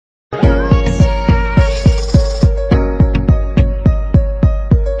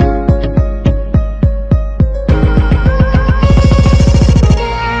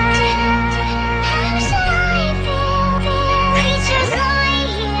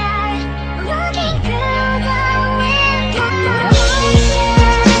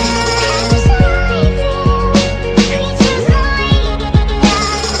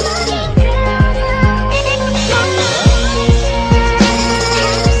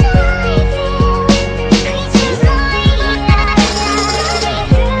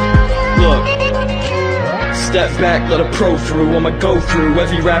step back, let a pro through. I'ma go through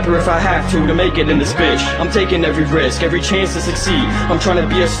every rapper if I have to make it in this bitch. I'm taking every risk, every chance to succeed. I'm trying to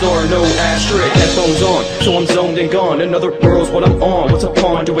be a star, no asterisk. Headphones on, so I'm zoned and gone. Another world's what I'm on. What's a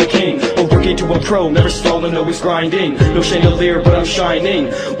pawn to a king? A rookie to a pro, never stalling, always grinding. No chandelier, but I'm shining.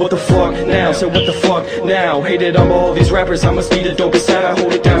 What the fuck now? So what the fuck now? Hated on all these rappers, I must be the dopest out. I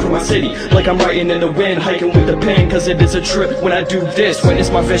hold it down for my city, like I'm writing in the wind, hiking with the pen, cause it is a trip when I do this. Witness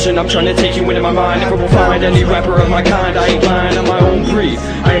my vision, I'm trying to take you into my mind. Never will find any rapper of my kind. I ain't lying, I'm my own breed.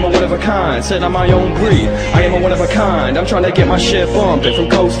 I am a one of a kind, said I'm my own breed. I am a one of a kind, I'm trying to get my shit bumping from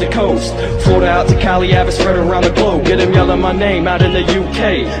coast to coast. Florida out to Cali, Ave, spread around the globe. Get him yelling my name out in the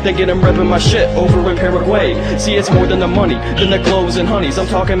UK, then get him repping my shit over in Paraguay. See, it's more than the money, than the clothes and honeys. I'm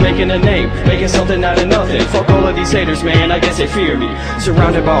talking making a name, making something out of nothing. Fuck all of these haters, man, I guess they fear me.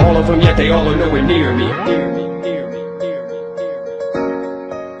 Surrounded by all of them, yet they all are nowhere near me.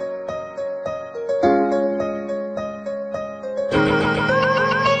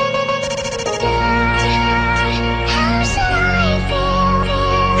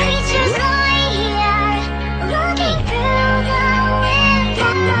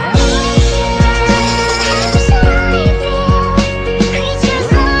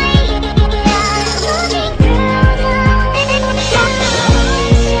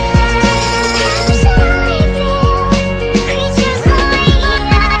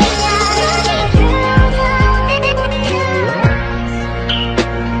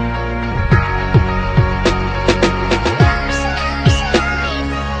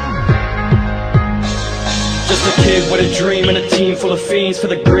 Just a kid with a dream and a team full of fiends for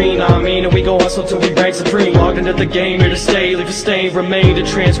the green, I mean. And we go hustle till we rank supreme. Logged into the game, here to stay, leave a stain, remain to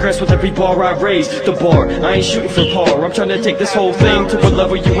transgress with every bar I raise. The bar, I ain't shooting for par, I'm trying to take this whole thing to a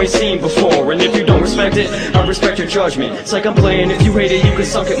level you ain't seen before. And if you don't respect it, I respect your judgment. It's like I'm playing, if you hate it, you can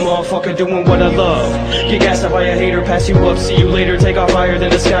suck it, motherfucker, doing what I love. Get gassed up by a hater, pass you up, see you later, take off higher than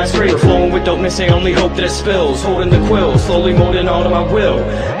the skyscraper. Flowing with dopeness, they only hope that it spills. Holding the quill, slowly molding all to my will.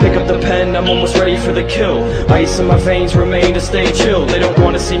 Pick up the pen, I'm almost ready for the kill. Ice in my veins remain to stay chill. They don't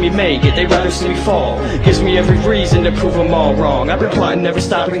wanna see me make it, they rather see me fall. Gives me every reason to prove them all wrong. I've been plotting, never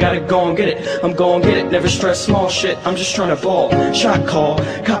stopping, gotta go and get it. I'm gon' get it, never stress small shit, I'm just trying to ball. Shot call,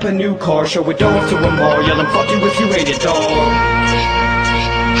 cop a new car, show it off to them all. Yelling fuck you if you hate it, dawg.